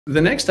The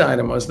next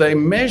item was they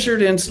measured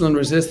insulin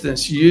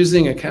resistance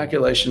using a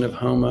calculation of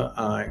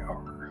HOMA-IR.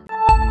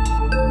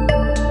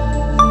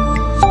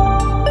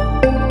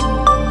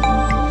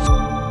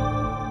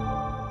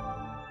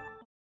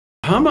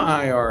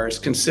 HOMA-IR is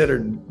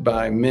considered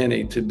by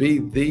many to be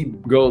the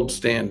gold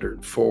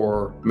standard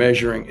for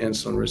measuring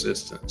insulin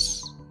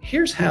resistance.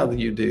 Here's how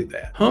you do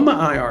that.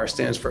 HOMA-IR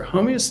stands for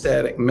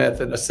Homeostatic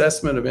Method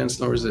Assessment of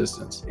Insulin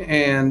Resistance.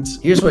 And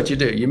here's what you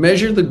do. You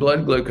measure the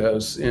blood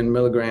glucose in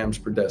milligrams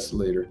per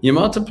deciliter. You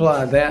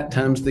multiply that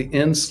times the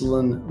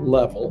insulin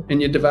level,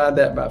 and you divide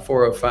that by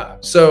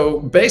 405. So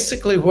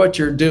basically what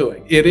you're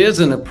doing, it is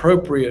an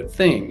appropriate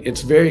thing.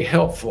 It's very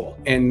helpful,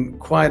 and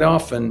quite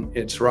often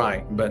it's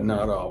right, but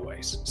not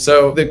always.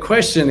 So the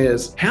question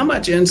is, how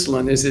much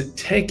insulin is it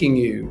taking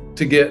you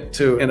to get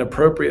to an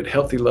appropriate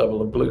healthy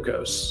level of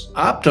glucose?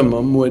 Optimum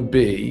would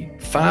be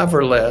 5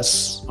 or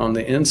less on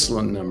the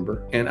insulin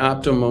number, and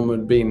optimum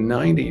would be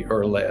 90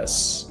 or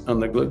less on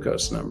the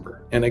glucose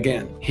number. And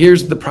again,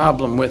 here's the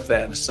problem with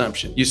that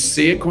assumption. You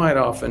see it quite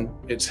often,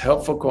 it's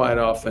helpful quite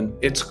often,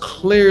 it's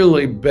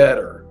clearly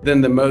better than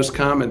the most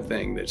common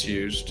thing that's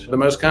used. The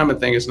most common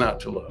thing is not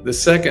too low. The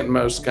second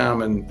most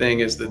common thing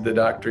is that the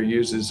doctor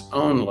uses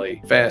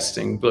only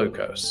fasting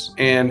glucose.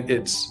 And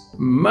it's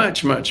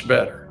much, much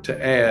better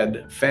to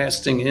add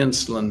fasting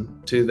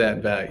insulin to that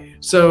value.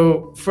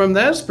 So from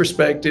those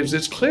perspectives,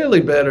 it's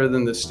clearly better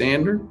than the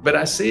standard, but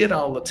I see it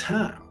all the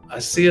time. I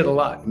see it a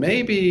lot.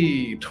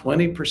 Maybe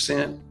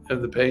 20%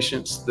 of the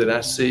patients that I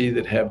see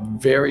that have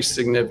very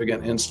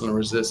significant insulin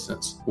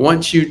resistance,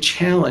 once you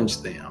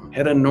challenge them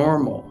at a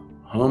normal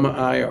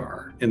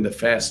HOMA-IR in the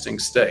fasting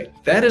state.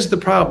 That is the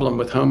problem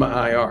with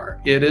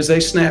HOMA-IR. It is a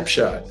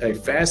snapshot, a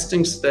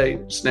fasting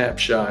state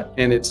snapshot,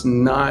 and it's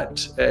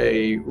not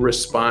a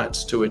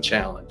response to a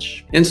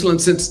challenge.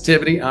 Insulin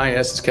sensitivity,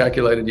 IS, is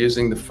calculated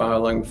using the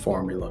following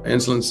formula.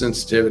 Insulin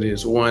sensitivity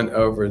is 1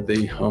 over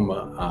the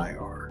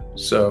HOMA-IR.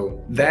 So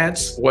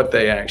that's what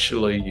they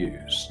actually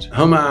used.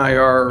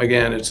 HOMA-IR,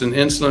 again, it's an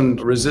insulin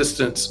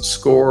resistance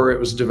score. It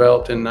was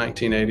developed in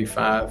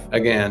 1985.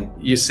 Again,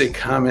 you see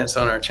comments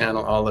on our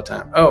channel all the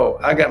time. Oh,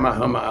 I got my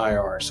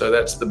HOMA-IR, so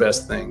that's the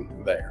best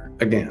thing there.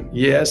 Again,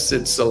 yes,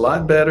 it's a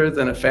lot better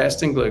than a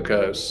fasting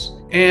glucose.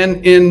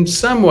 And in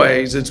some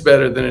ways, it's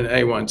better than an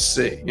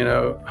A1C. You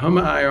know,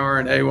 HOMA-IR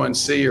and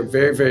A1C are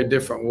very, very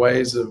different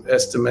ways of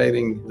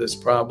estimating this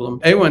problem.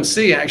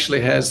 A1C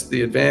actually has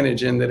the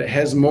advantage in that it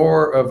has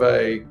more of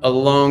a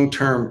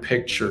long-term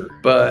picture,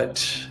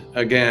 but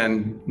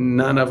again,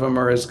 none of them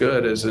are as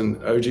good as an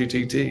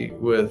OGTT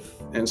with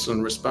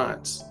insulin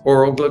response,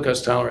 oral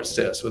glucose tolerance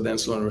test with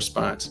insulin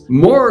response,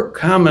 more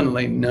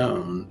commonly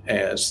known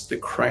as the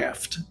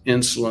Kraft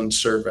Insulin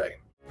Survey.